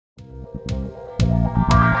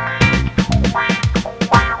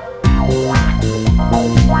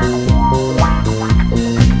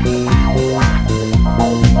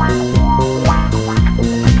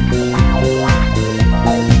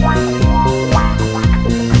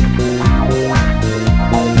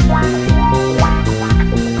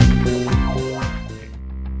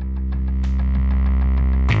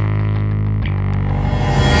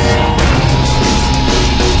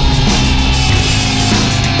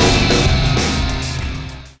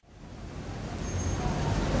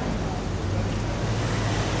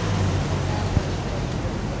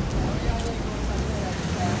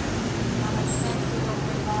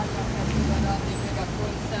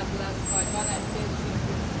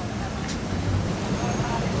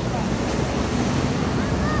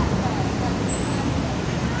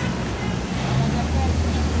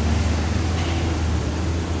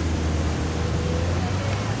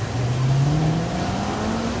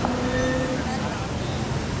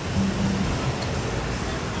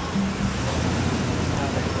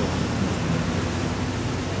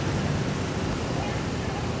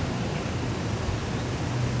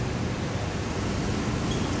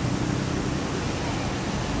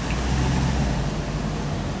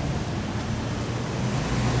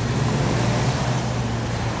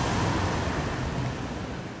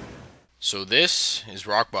So this is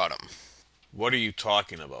rock bottom. What are you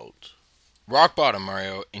talking about? Rock bottom,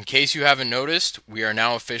 Mario. In case you haven't noticed, we are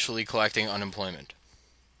now officially collecting unemployment.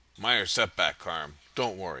 Minor setback, Carm.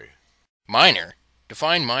 Don't worry. Minor?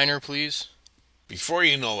 Define minor, please. Before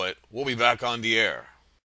you know it, we'll be back on the air.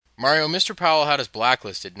 Mario, Mr. Powell had us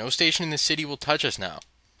blacklisted. No station in the city will touch us now.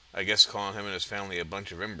 I guess calling him and his family a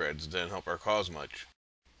bunch of inbreds didn't help our cause much.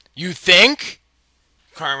 You think?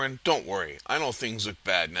 Carmen, don't worry. I know things look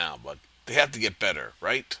bad now, but they have to get better,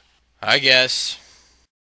 right? I guess.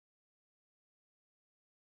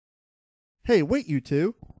 Hey, wait, you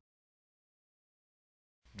two.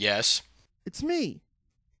 Yes. It's me,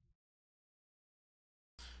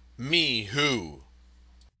 Me who?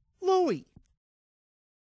 Louie.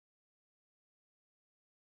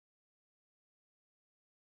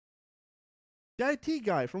 The IT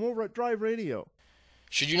guy from over at Drive Radio.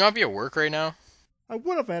 Should you not be at work right now? I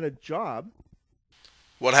would have had a job,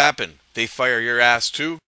 What happened? They fire your ass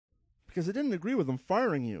too? because I didn't agree with them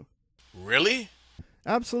firing you. Really?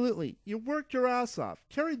 Absolutely. You worked your ass off,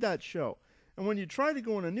 carried that show, and when you try to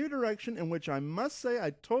go in a new direction, in which I must say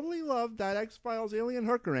I totally loved that X-Files alien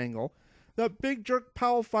hooker angle, that big jerk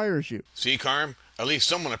Powell fires you. See, Carm? At least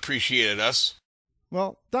someone appreciated us.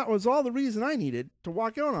 Well, that was all the reason I needed to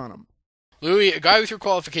walk out on him. Louis, a guy with your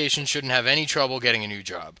qualifications shouldn't have any trouble getting a new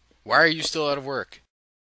job. Why are you still out of work?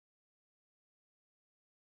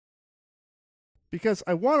 Because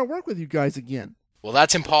I want to work with you guys again. Well,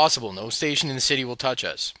 that's impossible. No station in the city will touch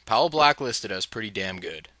us. Powell blacklisted us pretty damn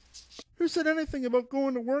good. Who said anything about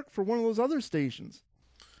going to work for one of those other stations?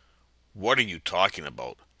 What are you talking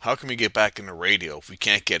about? How can we get back in the radio if we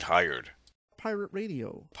can't get hired? Pirate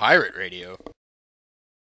radio. Pirate radio?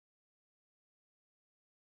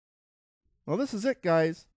 Well, this is it,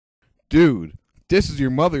 guys. Dude, this is your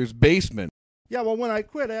mother's basement. Yeah, well, when I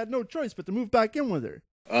quit, I had no choice but to move back in with her.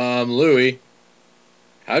 Louie,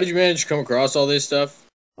 how did you manage to come across all this stuff?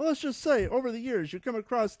 Well, let's just say, over the years, you come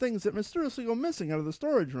across things that mysteriously go missing out of the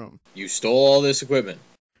storage room. You stole all this equipment.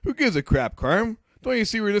 Who gives a crap, Carm? Don't you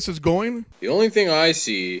see where this is going? The only thing I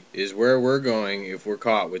see is where we're going if we're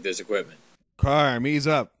caught with this equipment. Carm, ease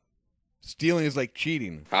up. Stealing is like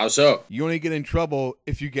cheating. How so? You only get in trouble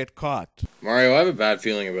if you get caught. Mario, I have a bad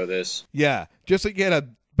feeling about this. Yeah, just like you had a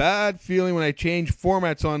bad feeling when I changed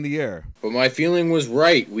formats on the air. But my feeling was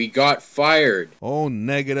right. We got fired. Oh,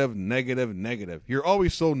 negative, negative, negative. You're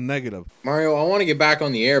always so negative. Mario, I want to get back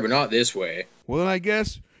on the air, but not this way. Well, then I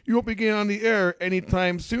guess you won't be getting on the air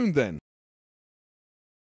anytime soon then.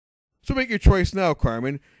 So make your choice now,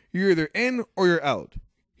 Carmen. You're either in or you're out.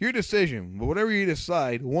 Your decision, but whatever you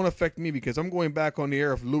decide won't affect me because I'm going back on the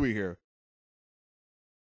air with Louie here.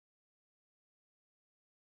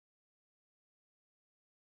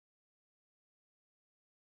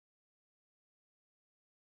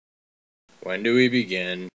 When do we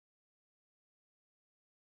begin?